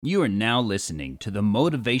You are now listening to the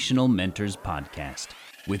Motivational Mentors Podcast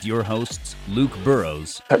with your hosts, Luke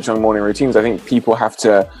Burrows. Touch on morning routines. I think people have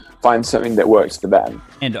to find something that works for them.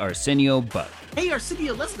 And Arsenio Buck. Hey,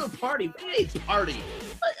 Arsenio, let's go party. Hey, party.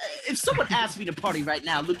 If someone asked me to party right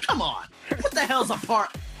now, Luke, come on. What the hell's a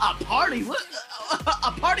party? What?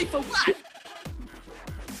 A party for what?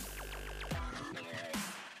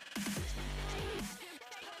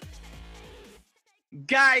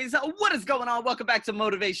 Guys, what is going on? Welcome back to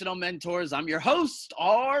Motivational Mentors. I'm your host,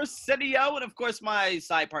 Arsenio, and of course, my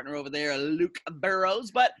side partner over there, Luke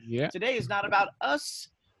Burrows. But Today is not about us.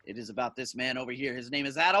 It is about this man over here. His name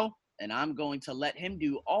is Addo, and I'm going to let him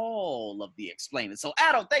do all of the explaining. So,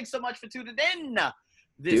 Addo, thanks so much for tuning in.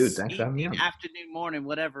 This thanks for having me on. Afternoon, morning,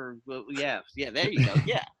 whatever. Well, yeah, there you go.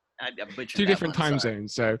 Yeah. I Two different time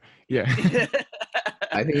zones, so yeah.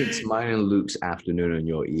 I think it's mine and Luke's afternoon and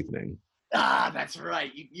your evening. Ah, that's right.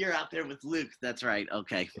 You're out there with Luke. That's right.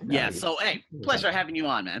 Okay. Yeah. So, hey, pleasure having you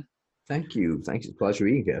on, man. Thank you. Thanks. It's a pleasure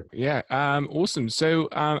being here. Yeah. Awesome. So,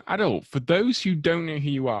 Addo, for those who don't know who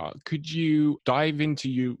you are, could you dive into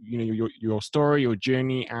your story, your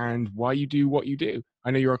journey, and why you do what you do?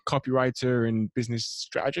 I know you're a copywriter and business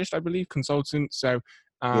strategist, I believe, consultant. So,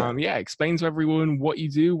 explain to everyone what you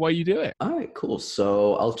do, why you do it. All right, cool.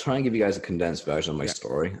 So I'll try and give you guys a condensed version of my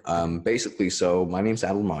story. Basically, so my name's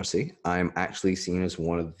Adil Marcy. I'm actually seen as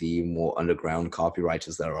one of the more underground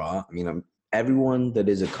copywriters there are. I mean, everyone that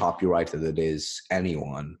is a copywriter that is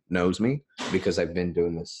anyone knows me because I've been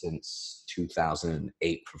doing this since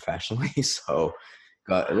 2008 professionally. So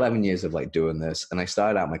got 11 years of doing this, and I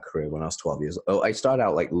started out my career when I was 12 years old. I started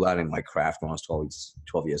out learning my craft when I was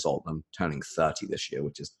 12 years old. I'm turning 30 this year,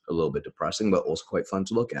 which is a little bit depressing, but also quite fun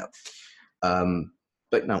to look at.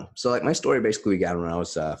 But no, so my story basically began when I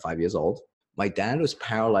was 5 years old. My dad was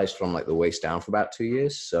paralyzed from the waist down for about 2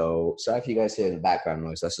 years. So sorry if you guys hear the background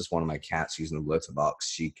noise. That's just one of my cats using the litter box.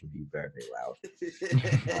 She can be very, very loud.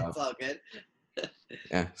 It's all good.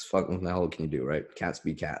 Yeah, it's fucking what the hell can you do, right? Cats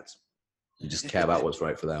be cats. You just care about what's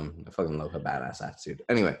right for them. I fucking love her badass attitude.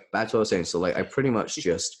 Anyway, back to what I was saying. So I pretty much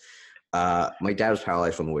just, my dad was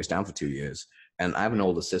paralyzed from the waist down for 2 years. And I have an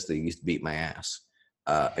older sister who used to beat my ass.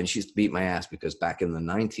 And she used to beat my ass because back in the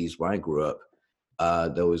 90s where I grew up,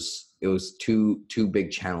 it was two big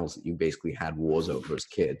channels that you basically had wars over as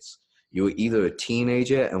kids. You were either a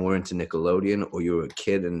teenager and were into Nickelodeon, or you were a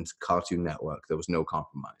kid and Cartoon Network. There was no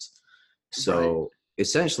compromise. So right.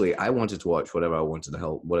 Essentially, I wanted to watch whatever the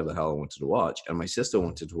hell I wanted to watch, and my sister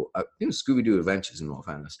wanted to Scooby-Doo Adventures, in all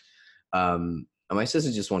fairness. And my sister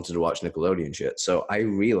just wanted to watch Nickelodeon shit. So I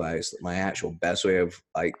realized that my actual best way of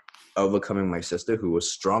overcoming my sister, who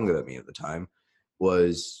was stronger than me at the time,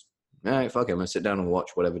 was, all right, fuck it, I'm gonna sit down and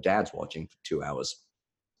watch whatever Dad's watching for 2 hours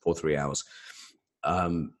or 3 hours.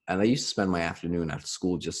 And I used to spend my afternoon after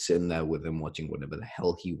school just sitting there with him watching whatever the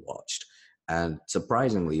hell he watched. And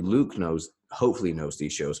surprisingly, Luke hopefully knows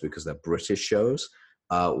these shows because they're British shows.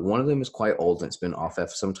 One of them is quite old and it's been off air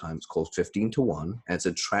for some time. It's called 15 to 1. And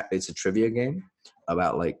it's a trivia game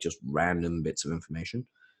about just random bits of information.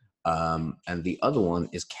 And the other one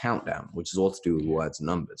is Countdown, which is all to do with words and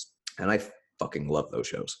numbers. And I fucking love those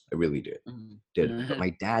shows. I really did. But my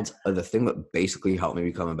dad's, the thing that basically helped me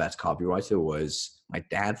become a better copywriter was my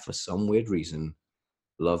dad, for some weird reason,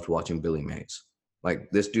 loved watching Billy Mays.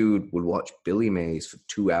 This dude would watch Billy Mays for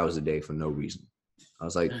 2 hours a day for no reason. I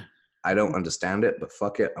was like, I don't understand it, but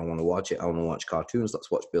fuck it. I want to watch it. I want to watch cartoons.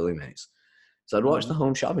 Let's watch Billy Mays. So I'd watch the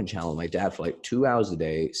Home Shopping Channel with my dad for 2 hours a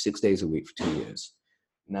day, 6 days a week for 2 years.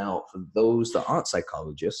 Now, for those that aren't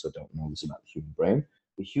psychologists or don't know this about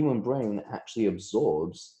the human brain actually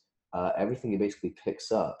absorbs everything it basically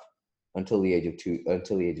picks up until the age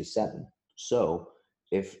of 7. So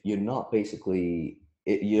if you're not basically...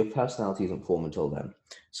 your personality isn't formed until then.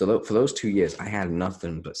 So for those 2 years, I had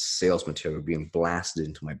nothing but sales material being blasted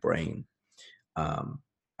into my brain. And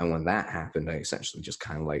when that happened, I essentially just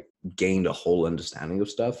kind of gained a whole understanding of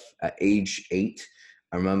stuff. At age 8,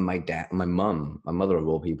 I remember my mother of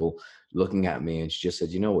all people, looking at me, and she just said,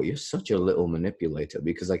 "You know what? You're such a little manipulator."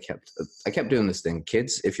 Because I kept doing this thing.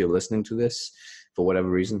 Kids, if you're listening to this, for whatever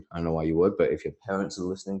reason, I don't know why you would, but if your parents are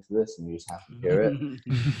listening to this and you just have to hear it,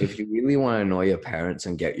 if you really want to annoy your parents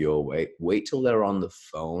and get your way, wait till they're on the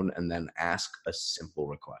phone and then ask a simple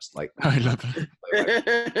request. I love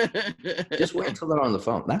that. Just wait till they're on the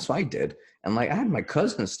phone. That's what I did. And I had my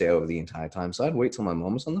cousin stay over the entire time, so I'd wait till my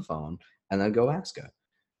mom was on the phone and then go ask her.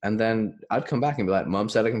 And then I'd come back and be like, "Mom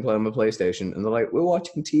said I can play on my PlayStation." And they're like, "We're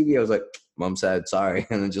watching TV." I was like, "Mom said, sorry."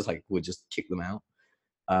 And then would just kick them out.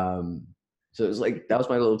 So it was that was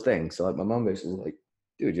my little thing. So my mom basically was like,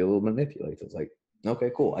 "Dude, you're a little manipulator." It's like,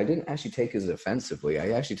 Okay, cool. I didn't actually take it as offensively.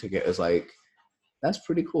 I actually took it as like, that's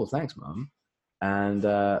pretty cool. Thanks, Mom. And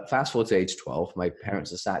fast forward to age 12, my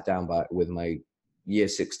parents are sat down with my year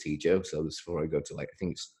 6 teacher. So this is before I go to, like, I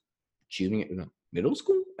think it's middle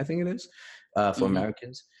school, I think it is, for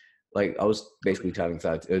Americans. Like, I was basically turning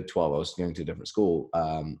 12. I was going to a different school.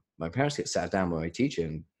 My parents get sat down with my teacher,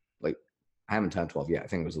 and like, I haven't turned 12 yet. I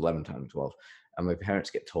think it was 11 turning 12. And my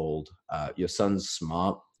parents get told, your son's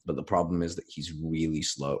smart, but the problem is that he's really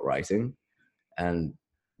slow at writing. And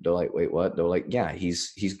they're like, wait, what? They're like, yeah,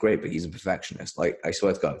 he's great, but he's a perfectionist. Like, I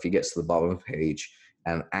swear to God, if he gets to the bottom of the page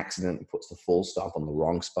and accidentally puts the full stop on the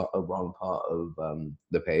wrong part of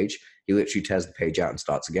the page, he literally tears the page out and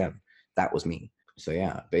starts again. That was me. So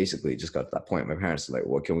yeah, basically it just got to that point. My parents are like,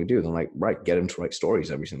 what can we do? They're like, right, get him to write stories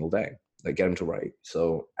every single day. Like, get him to write.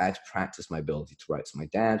 So I had to practice my ability to write. So my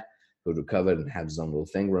dad, who had recovered and had his own little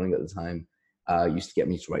thing running at the time, used to get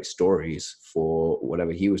me to write stories for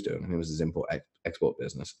whatever he was doing. And it was his import-export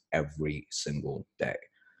business every single day.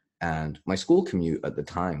 And my school commute at the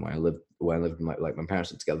time, when I lived with my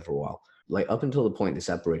parents were together for a while, like up until the point they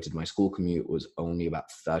separated, my school commute was only about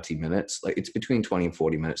 30 minutes. Like, it's between 20 and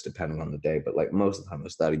 40 minutes depending on the day, but like most of the time it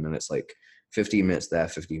was 30 minutes, like 15 minutes there,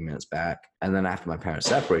 15 minutes back. And then after my parents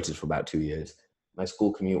separated for about 2 years, my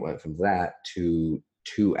school commute went from that to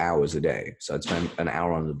 2 hours a day. So I'd spend an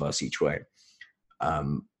hour on the bus each way.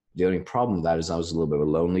 The only problem with that is I was a little bit of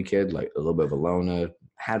a lonely kid, like a little bit of a loner.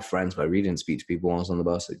 Had friends, but I really didn't speak to people when I was on the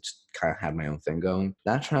bus. I just kind of had my own thing going.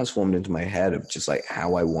 That transformed into my head of just like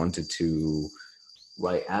how I wanted to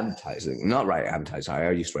write advertising. Not write advertising,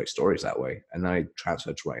 I used to write stories that way. And then I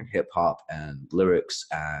transferred to writing hip hop and lyrics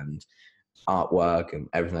and artwork and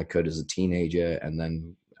everything I could as a teenager. And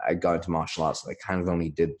then I got into martial arts. I kind of only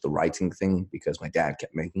did the writing thing because my dad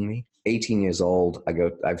kept making me. 18 years old,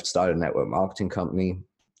 I've started a network marketing company.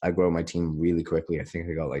 I grow my team really quickly. I think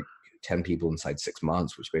I got like 10 people inside 6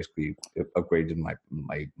 months, which basically upgraded my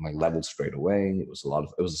level straight away. It was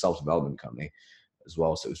a self-development company as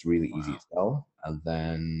well. So it was really easy to sell. And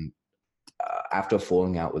then after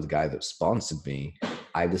falling out with the guy that sponsored me,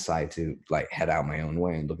 I decided to like head out my own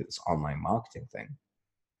way and look at this online marketing thing.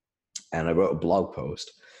 And I wrote a blog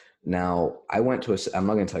post. Now, I'm not going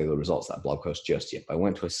to tell you the results of that blog post just yet, but I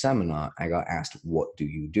went to a seminar. I got asked, what do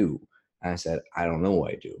you do? And I said, I don't know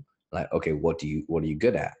what I do. Like, okay, what are you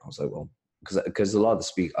good at? I was like, well, because a lot of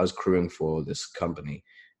I was crewing for this company,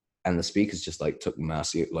 and the speakers just like took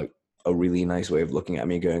mercy, like a really nice way of looking at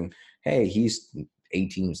me going, hey, he's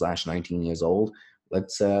 18/19 years old.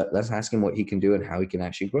 Let's ask him what he can do and how he can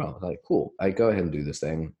actually grow. I was like, cool, I go ahead and do this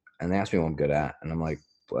thing. And they asked me what I'm good at. And I'm like,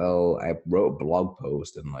 well, I wrote a blog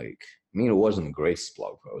post, and like, I mean, it wasn't the greatest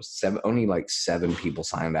blog post. Only like 7 people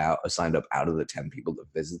signed up out of the 10 people that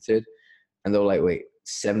visited. And they were like, wait,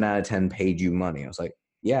 7 out of 10 paid you money? I was like,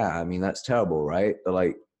 yeah, I mean, that's terrible, right? They're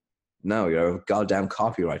like, no, you're a goddamn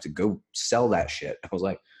copywriter. Go sell that shit. I was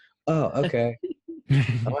like, oh, okay.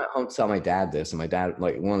 I went home to tell my dad this, and my dad,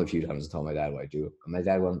 like, one of the few times I told my dad what I do, and my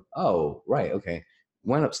dad went, oh, right, okay.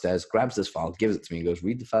 Went upstairs, grabs this file, gives it to me, and goes,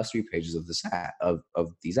 read the first 3 pages of this ad, of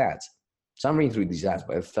these ads. So I'm reading through these ads,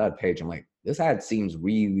 by the 3rd page, I'm like, this ad seems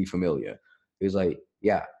really familiar. He was like,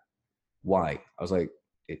 yeah, why? I was like,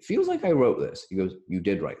 it feels like I wrote this. He goes, you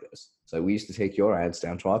did write this. So we used to take your ads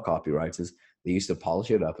down to our copywriters. They used to polish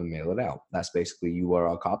it up and mail it out. That's basically, you were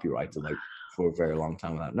our copywriter, like, for a very long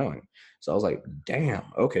time without knowing. So I was like, damn,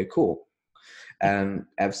 okay, cool. And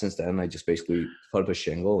ever since then, I just basically put up a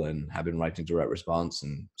shingle and have been writing direct response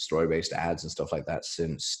and story-based ads and stuff like that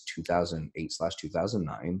since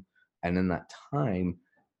 2008/2009. And in that time,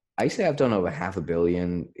 I say I've done over $500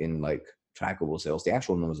 million in like trackable sales. The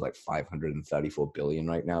actual number is like 534 billion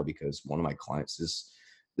right now, because one of my clients this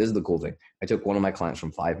is the cool thing. I took one of my clients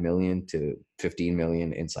from 5 million to 15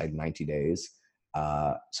 million inside 90 days.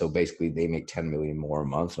 So basically they make 10 million more a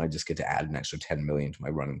month, and I just get to add an extra 10 million to my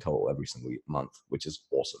running total every single month, which is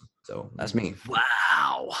awesome. So that's me.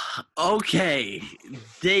 Wow. Okay.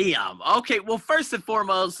 Damn. Okay. Well, first and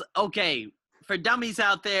foremost, okay, for dummies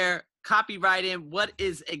out there, copywriting, what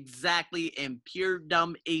is exactly, in pure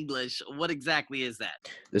dumb English, what exactly is that?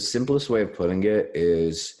 The simplest way of putting it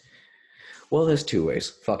is, well, there's 2 ways.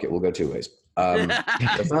 Fuck it, we'll go 2 ways.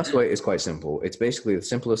 The first way is quite simple. It's basically the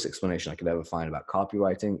simplest explanation I could ever find about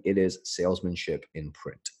copywriting. It is salesmanship in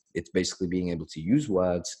print. It's basically being able to use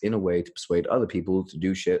words in a way to persuade other people to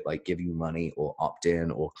do shit like give you money or opt in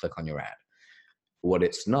or click on your ad. What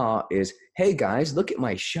it's not is, hey guys, look at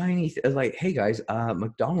my shiny, hey guys,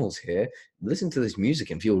 McDonald's here. Listen to this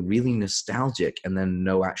music and feel really nostalgic, and then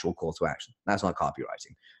no actual call to action. That's not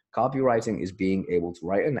copywriting. Copywriting is being able to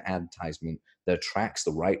write an advertisement that attracts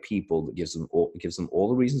the right people, that gives them all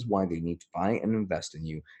the reasons why they need to buy and invest in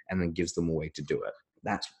you, and then gives them a way to do it.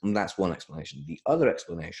 That's one explanation. The other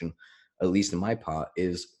explanation, at least in my part,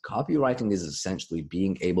 is copywriting is essentially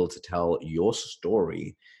being able to tell your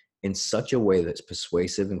story in such a way that's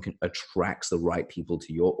persuasive and attracts the right people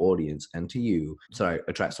to your audience and to you.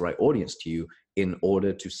 Attracts the right audience to you in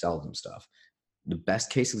order to sell them stuff. The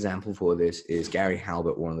best case example for this is Gary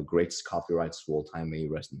Halbert, one of the greatest copywriters of all time, may he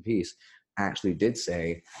rest in peace, actually did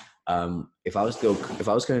say, if I was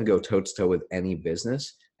going to go toe to toe with any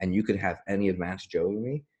business and you could have any advantage over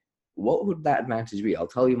me, what would that advantage be? I'll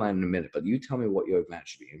tell you mine in a minute, but you tell me what your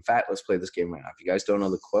advantage would be. In fact, let's play this game right now. If you guys don't know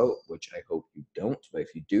the quote, which I hope you don't, but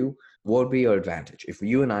if you do, what would be your advantage? If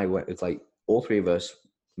you and I went, it's like all three of us,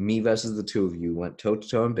 me versus the two of you, went toe to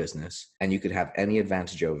toe in business, and you could have any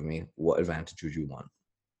advantage over me, what advantage would you want?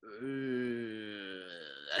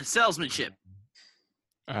 Salesmanship.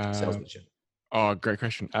 Salesmanship. Oh, great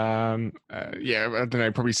question. Yeah, I don't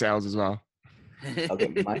know, probably sales as well.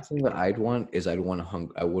 Okay, my thing that I'd want is I'd want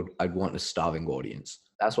a starving audience.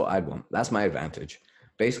 That's what I'd want. That's my advantage.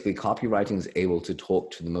 Basically, copywriting is able to talk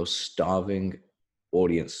to the most starving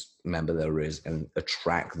audience member there is and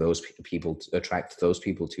attract those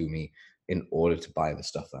people to me in order to buy the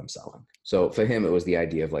stuff that I'm selling. So for him, it was the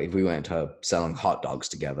idea of like, if we went to selling hot dogs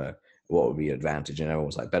together, what would be the advantage? And everyone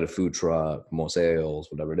was like, better food truck, more sales,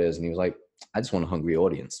 whatever it is. And he was like, I just want a hungry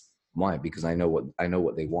audience. Why? Because I know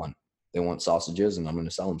what they want. They want sausages, and I'm going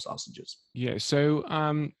to sell them sausages. Yeah. So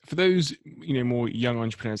for those, more young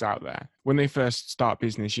entrepreneurs out there, when they first start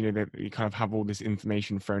business, they kind of have all this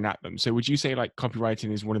information thrown at them. So would you say like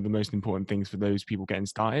copywriting is one of the most important things for those people getting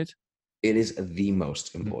started? It is the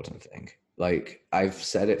most important thing. Like I've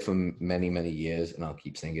said it for many, many years, and I'll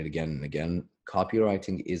keep saying it again and again.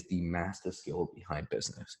 Copywriting is the master skill behind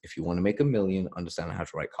business. If you want to make $1 million, understand how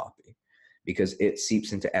to write copy, because it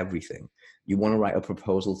seeps into everything. You want to write a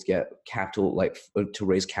proposal to get capital, like to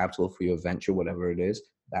raise capital for your venture, whatever it is,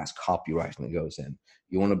 that's copywriting that goes in.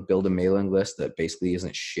 You want to build a mailing list that basically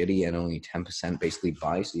isn't shitty and only 10% basically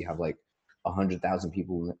buy. So you have like 100,000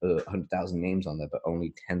 people, 100,000 names on there, but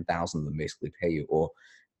only 10,000 of them basically pay you. Or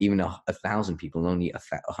even 1,000 people, and only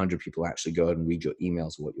 100 people actually go ahead and read your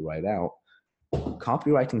emails or what you write out.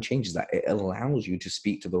 Copywriting changes that. It allows you to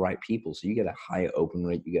speak to the right people, so you get a higher open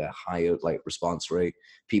rate, you get a higher response rate,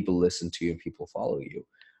 people listen to you and people follow you.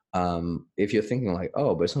 If you're thinking like,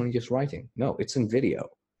 oh, but it's only just writing, no, it's in video,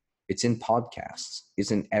 it's in podcasts,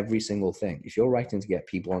 it's in every single thing. If you're writing to get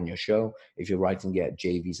people on your show, if you're writing to get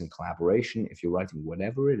JVs and collaboration, if you're writing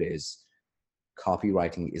whatever it is,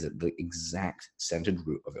 copywriting is at the exact centered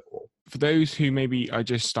root of it all. For those who maybe are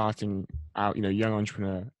just starting out, young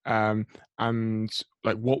entrepreneur, and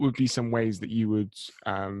like, what would be some ways that you would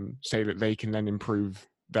say that they can then improve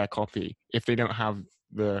their copy if they don't have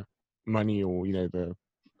the money or the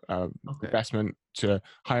investment to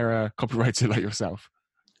hire a copywriter like yourself?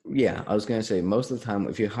 Yeah, I was going to say, most of the time,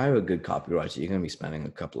 if you hire a good copywriter, you're going to be spending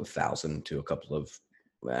a couple of thousand to a couple of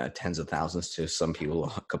tens of thousands to some people,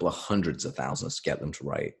 a couple of hundreds of thousands to get them to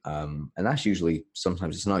write. And that's usually,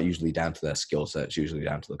 sometimes it's not usually down to their skill set. It's usually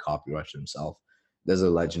down to the copywriter himself. There's a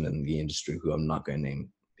legend in the industry who I'm not going to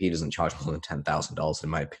name. He doesn't charge more than $10,000. In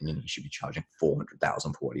my opinion, he should be charging $400,000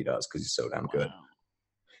 for what he does, because he's so damn good. Wow.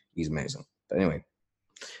 He's amazing. But anyway,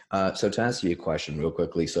 so to answer your question real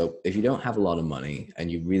quickly, so if you don't have a lot of money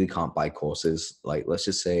and you really can't buy courses, like let's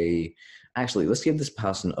just say, actually, let's give this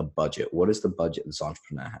person a budget. What is the budget this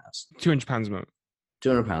entrepreneur has? £200 a month.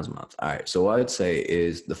 £200 a month. All right. So what I'd say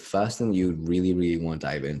is the first thing you really, really want to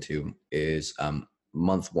dive into is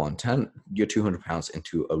month one, turn your £200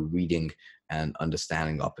 into a reading and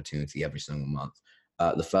understanding opportunity every single month.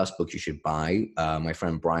 The first book you should buy, my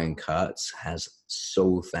friend Brian Kurtz has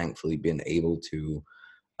so thankfully been able to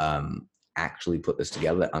actually put this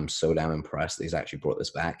together. I'm so damn impressed that he's actually brought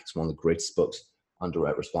this back. It's one of the greatest books on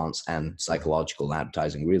direct response and psychological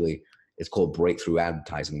advertising, really. It's called Breakthrough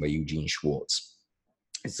Advertising by Eugene Schwartz.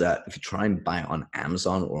 It's if you try and buy it on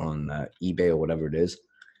Amazon or on eBay or whatever it is,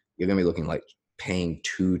 you're going to be looking like paying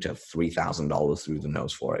 $2,000 to $3,000 through the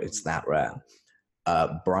nose for it. It's that rare.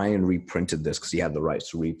 Brian reprinted this because he had the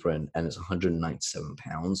rights to reprint, and it's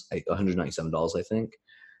 $197, I think.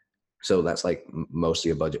 So that's like most of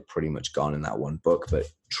your budget pretty much gone in that one book. But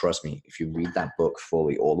trust me, if you read that book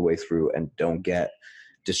fully all the way through and don't get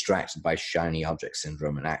distracted by shiny object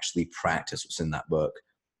syndrome and actually practice what's in that book,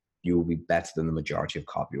 you will be better than the majority of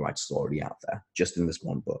copywriters already out there, just in this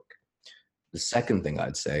one book. The second thing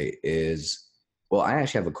I'd say is, well, I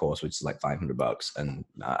actually have a course which is like $500, and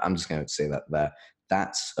I'm just going to say that there.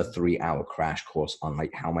 that's a 3-hour crash course on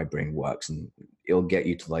like how my brain works, and it'll get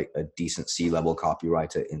you to like a decent C-level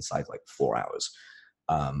copywriter inside like 4 hours.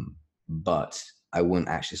 But I wouldn't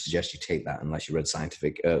actually suggest you take that unless you read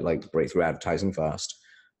scientific, like breakthrough advertising first.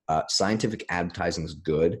 Scientific advertising is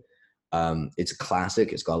good. It's a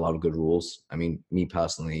classic. It's got a lot of good rules. I mean, me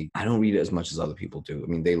personally, I don't read it as much as other people do. I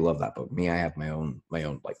mean, they love that book. Me, I have my own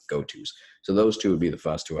like go-tos. So those two would be the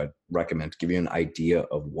first two I'd recommend to give you an idea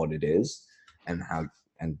of what it is and how,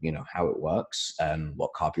 and you know, how it works and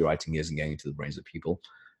what copywriting is and getting into the brains of people.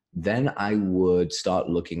 Then I would start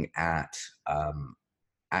looking at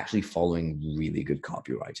actually following really good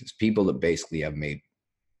copywriters, people that basically have made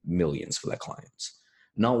millions for their clients.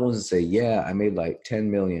 Not ones that say, yeah, I made like 10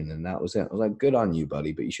 million and that was it. I was like, good on you,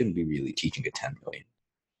 buddy, but you shouldn't be really teaching at 10 million.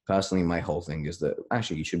 Personally, my whole thing is that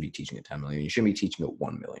actually you shouldn't be teaching at 10 million. You shouldn't be teaching at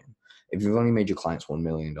 1 million. If you've only made your clients $1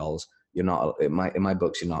 million, you're not, in my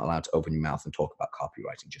books, you're not allowed to open your mouth and talk about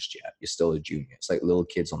copywriting just yet. You're still a junior. It's like little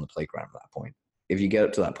kids on the playground at that point. If you get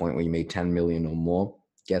up to that point where you made 10 million or more,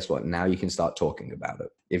 guess what? Now you can start talking about it.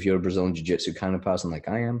 If you're a Brazilian Jiu-Jitsu kind of person like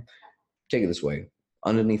I am, take it this way.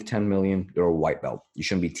 Underneath 10 million, you're a white belt. You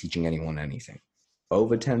shouldn't be teaching anyone anything.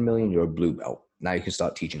 Over 10 million, you're a blue belt. Now you can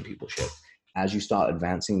start teaching people shit. As you start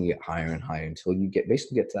advancing, you get higher and higher until you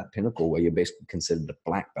basically get to that pinnacle where you're basically considered a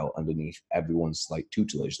black belt underneath everyone's like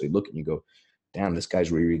tutelage. They look at you and go, damn, this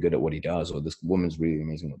guy's really, really good at what he does, or this woman's really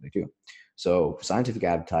amazing at what they do. So scientific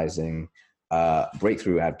advertising,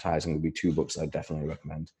 breakthrough advertising would be two books I'd definitely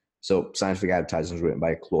recommend. So scientific advertising is written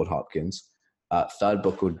by Claude Hopkins. Third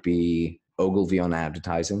book would be Ogilvy on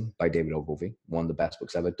Advertising by David Ogilvy, one of the best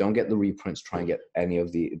books ever. Don't get the reprints. Don't try and get any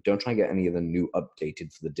of the new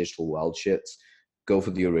updated for the digital world shits. Go for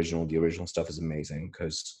the original. The original stuff is amazing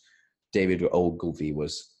because David Ogilvy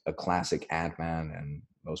was a classic ad man, and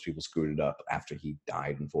most people screwed it up after he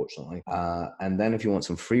died, unfortunately. And then if you want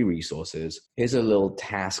some free resources, here's a little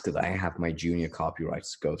task that I have my junior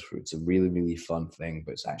copywriters go through. It's a really, really fun thing,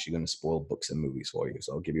 but it's actually going to spoil books and movies for you.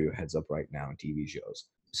 So I'll give you a heads up right now on TV shows.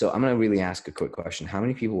 So I'm going to really ask a quick question. How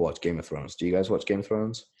many people watch Game of Thrones? Do you guys watch Game of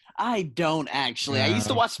Thrones? I don't actually. I used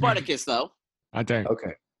to watch Spartacus, though. I don't.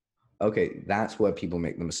 Okay. That's where people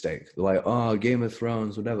make the mistake. They're like, oh, Game of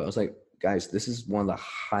Thrones, whatever. I was like, guys, this is one of the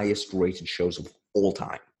highest rated shows of all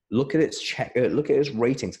time. Look at its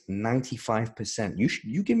ratings, 95%.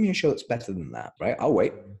 You give me a show that's better than that, right? I'll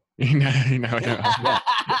wait. No. Yeah.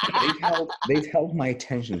 They've held my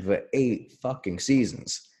attention for 8 fucking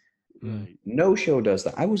seasons. Right. No show does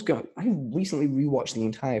that. I recently rewatched the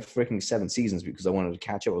entire freaking 7 seasons because I wanted to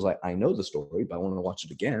catch up. I was like, I know the story, but I want to watch it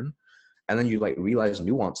again. And then you like realize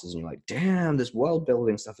nuances and you're like, damn, this world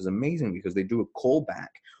building stuff is amazing because they do a callback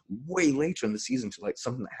way later in the season to like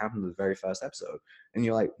something that happened in the very first episode. And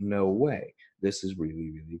you're like, no way. This is really,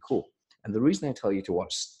 really cool. And the reason I tell you to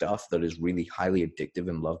watch stuff that is really highly addictive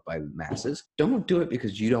and loved by the masses, don't do it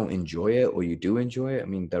because you don't enjoy it or you do enjoy it. I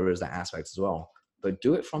mean, there is that aspect as well. But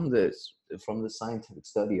do it from the scientific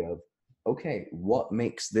study of, okay, what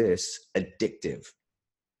makes this addictive?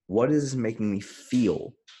 What is this making me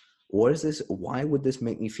feel? What is this? Why would this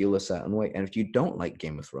make me feel a certain way? And if you don't like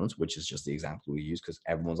Game of Thrones, which is just the example we use because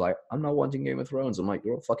everyone's like, I'm not watching Game of Thrones. I'm like,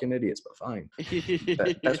 you're all fucking idiots, but fine.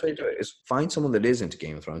 Best way to do it is find someone that is into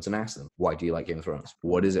Game of Thrones and ask them, why do you like Game of Thrones?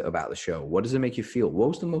 What is it about the show? What does it make you feel? What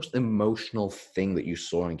was the most emotional thing that you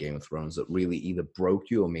saw in Game of Thrones that really either broke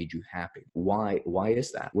you or made you happy? Why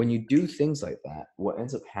is that? When you do things like that, what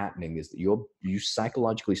ends up happening is that you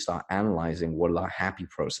psychologically start analyzing what are happy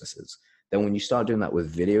processes. Then when you start doing that with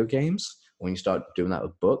video games, when you start doing that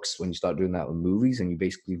with books, when you start doing that with movies, and you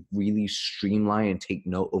basically really streamline and take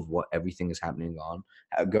note of what everything is going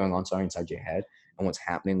on inside your head and what's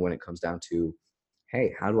happening when it comes down to,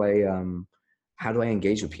 hey, how do I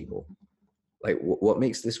engage with people? Like what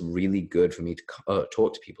makes this really good for me to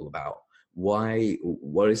talk to people about?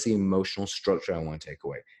 What is the emotional structure I want to take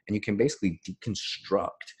away? And you can basically deconstruct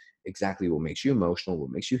exactly what makes you emotional,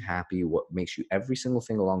 what makes you happy, what makes you every single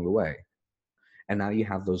thing along the way. And now you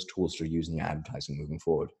have those tools for using advertising moving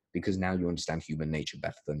forward because now you understand human nature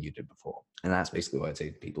better than you did before. And that's basically what I'd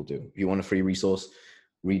say people do. If you want a free resource,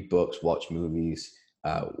 read books, watch movies,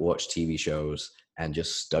 watch TV shows, and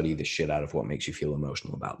just study the shit out of what makes you feel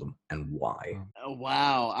emotional about them and why. Oh,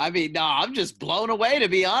 wow. I mean, no, I'm just blown away, to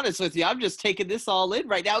be honest with you. I'm just taking this all in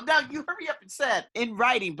right now. Now, you hurry up and said in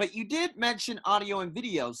writing, but you did mention audio and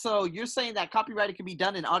video. So you're saying that copywriting can be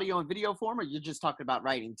done in audio and video form, or you're just talking about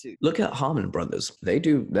writing too? Look at Harmon Brothers. They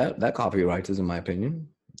do that. They're copywriters, in my opinion.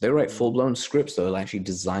 They write full-blown scripts that are actually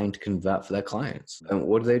designed to convert for their clients. And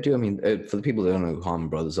what do? I mean, for the people that don't know who Harmon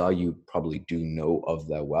Brothers are, you probably do know of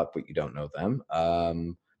their work, but you don't know them.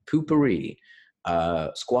 Poo-Pourri,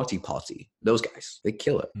 Squatty Potty, those guys, they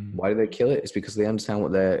kill it. Why do they kill it? It's because they understand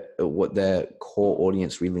what their core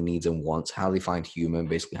audience really needs and wants, how they find humor,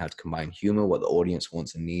 basically how to combine humor, what the audience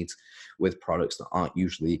wants and needs, with products that aren't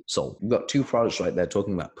usually sold. We've got two products right there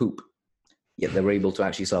talking about poop, yet they're able to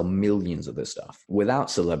actually sell millions of this stuff without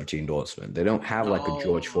celebrity endorsement. They don't have like a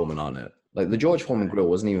George Foreman on it. Like the George Foreman grill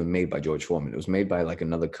wasn't even made by George Foreman. It was made by like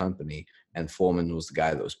another company, and Foreman was the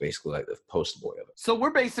guy that was basically like the poster boy of it. So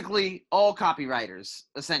we're basically all copywriters,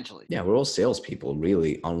 essentially. Yeah, we're all salespeople,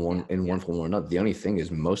 really, in one form or another. The only thing is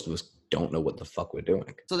most of us don't know what the fuck we're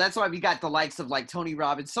doing. So that's why we got the likes of like Tony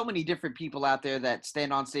Robbins, so many different people out there that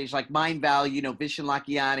stand on stage, like Mind Value, Vishen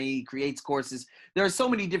Lakhiani creates courses. There are so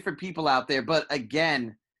many different people out there, but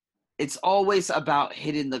again, it's always about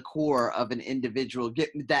hitting the core of an individual,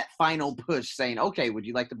 getting that final push saying, okay, would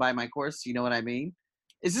you like to buy my course? You know what I mean?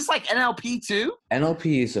 Is this like NLP too?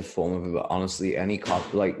 NLP is a form of it, but honestly, there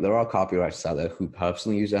are copywriters out there who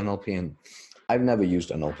personally use NLP, and I've never used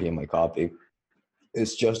NLP in my copy.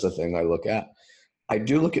 It's just a thing I look at. I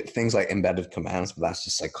do look at things like embedded commands, but that's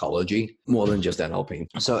just psychology more than just NLP.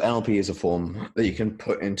 So NLP is a form that you can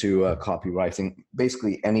put into copywriting.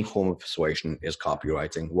 Basically, any form of persuasion is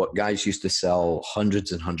copywriting. What guys used to sell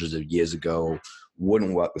hundreds and hundreds of years ago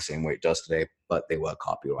wouldn't work the same way it does today, but they were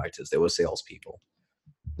copywriters. They were salespeople.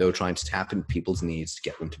 They were trying to tap into people's needs to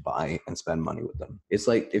get them to buy and spend money with them. It's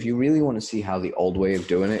like, if you really want to see how the old way of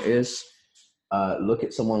doing it is, look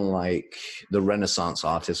at someone like the Renaissance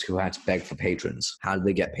artists who had to beg for patrons. How did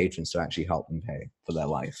they get patrons to actually help them pay for their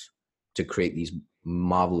life to create these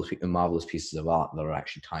marvelous pieces of art that are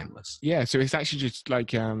actually timeless? Yeah, so it's actually just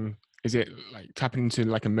like, is it like tapping into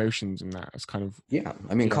like emotions and that? It's kind of... Yeah,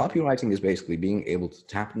 I mean, copywriting is basically being able to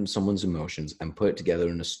tap into someone's emotions and put it together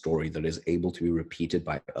in a story that is able to be repeated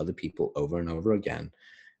by other people over and over again,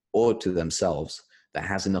 or to themselves, that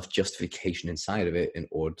has enough justification inside of it in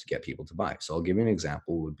order to get people to buy. So I'll give you an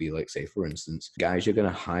example. Would be like, say, for instance, guys, you're going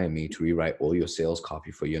to hire me to rewrite all your sales copy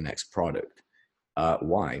for your next product.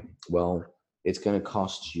 Why? Well, it's going to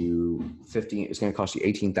cost you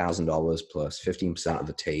 $18,000 plus 15% of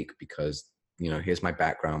the take, because, here's my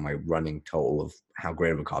background, my running total of how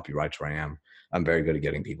great of a copywriter I am. I'm very good at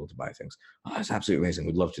getting people to buy things. Oh, that's absolutely amazing.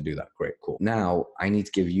 We'd love to do that. Great, cool. Now I need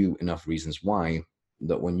to give you enough reasons why,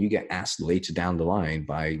 that when you get asked later down the line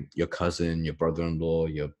by your cousin, your brother-in-law,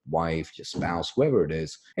 your wife, your spouse, whoever it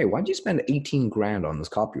is, hey, why'd you spend 18 grand on this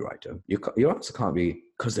copywriter? Your answer can't be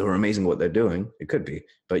because they were amazing at what they're doing. It could be,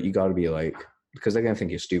 but you got to be like, because they're going to think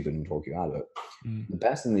you're stupid and talk you out of it. The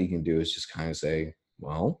best thing that you can do is just kind of say,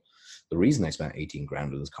 well, the reason I spent 18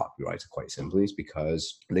 grand with this copywriter, quite simply, is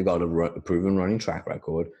because they've got a proven running track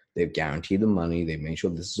record. They've guaranteed the money. They've made sure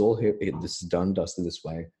this is all here. This is done, dusted this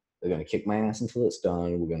way. They're going to kick my ass until it's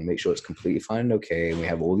done. We're going to make sure it's completely fine and okay. And we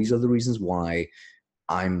have all these other reasons why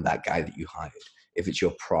I'm that guy that you hired. If it's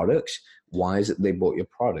your product, why is it they bought your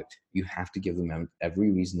product? You have to give them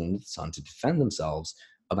every reason under the sun to defend themselves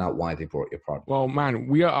about why they bought your product. Well, man,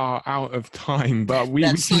 we are out of time, but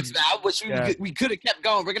that sucks. I wish we could have kept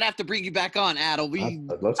going. We're gonna have to bring you back on, Adel.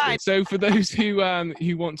 So for those who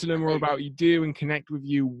want to know more about what you do and connect with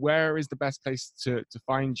you, where is the best place to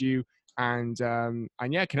find you? And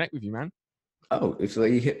yeah, connect with you, man. Oh, if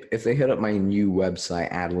they hit up my new website,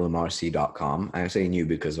 adelmrc.com, and I say new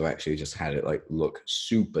because I've actually just had it like look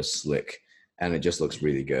super slick, and it just looks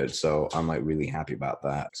really good. So I'm like really happy about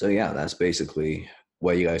that. So yeah, that's basically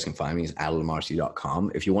where you guys can find me, is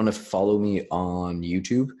adelmrc.com. If you want to follow me on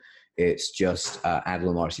YouTube, it's just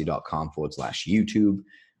adelmrc.com/YouTube.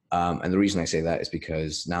 And the reason I say that is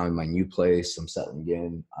because now in my new place, I'm settling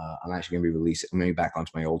in. I'm actually going to be I'm going to be back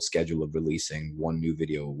onto my old schedule of releasing one new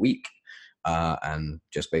video a week, and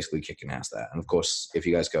just basically kicking ass there. And of course, if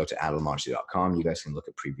you guys go to adelmrc.com, you guys can look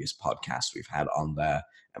at previous podcasts we've had on there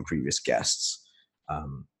and previous guests.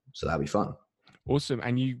 So that'll be fun. Awesome.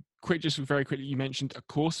 And just very quickly, you mentioned a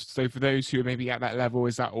course. So for those who are maybe at that level,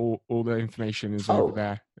 is that all the information is over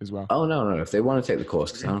there as well? Oh, no. If they want to take the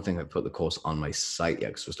course, because I don't think I've put the course on my site yet,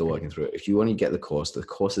 because we're still working through it. If you want to get the course is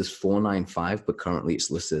 $495, but currently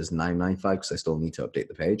it's listed as $995 because I still need to update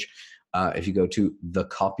the page. If you go to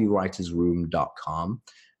thecopywritersroom.com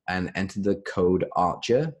and enter the code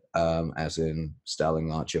Archer, as in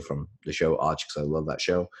Sterling Archer from the show Archer, because I love that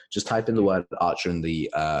show. Just type in the word Archer in the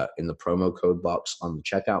promo code box on the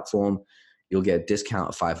checkout form. You'll get a discount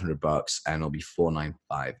of $500, and it'll be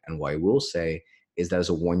 $495. And what I will say is there's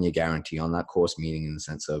a 1-year guarantee on that course, meaning in the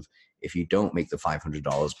sense of if you don't make the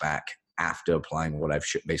 $500 back after applying what I've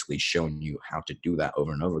basically shown you how to do that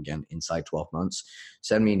over and over again inside 12 months,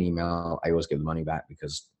 send me an email. I always give the money back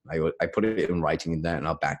because I put it in writing in there, and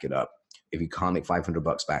I'll back it up. if you can't make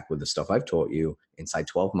 $500 back with the stuff I've taught you inside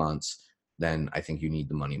 12 months, then I think you need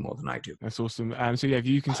the money more than I do. That's awesome. So yeah, if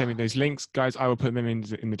you can send me those links, guys, I will put them in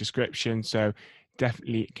the description. So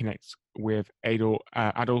definitely connect with Adol,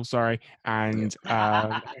 and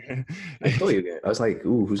I thought you. I was like,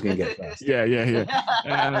 ooh, who's gonna get it first? Yeah.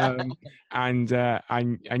 And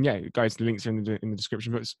yeah, guys, the links are in the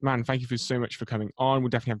description. But man, thank you so much for coming on. We'll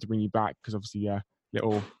definitely have to bring you back because obviously,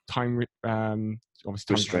 little time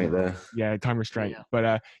restraint there. Yeah, time restraint. Yeah.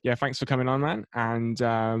 But yeah, thanks for coming on, man. And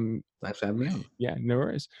thanks for having me on. Yeah, no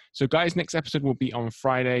worries. So guys, next episode will be on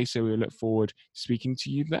Friday, so we look forward to speaking to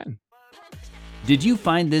you then. Did you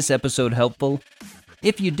find this episode helpful?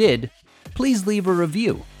 If you did, please leave a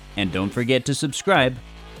review and don't forget to subscribe.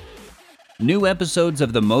 New episodes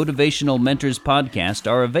of the Motivational Mentors podcast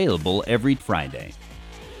are available every Friday.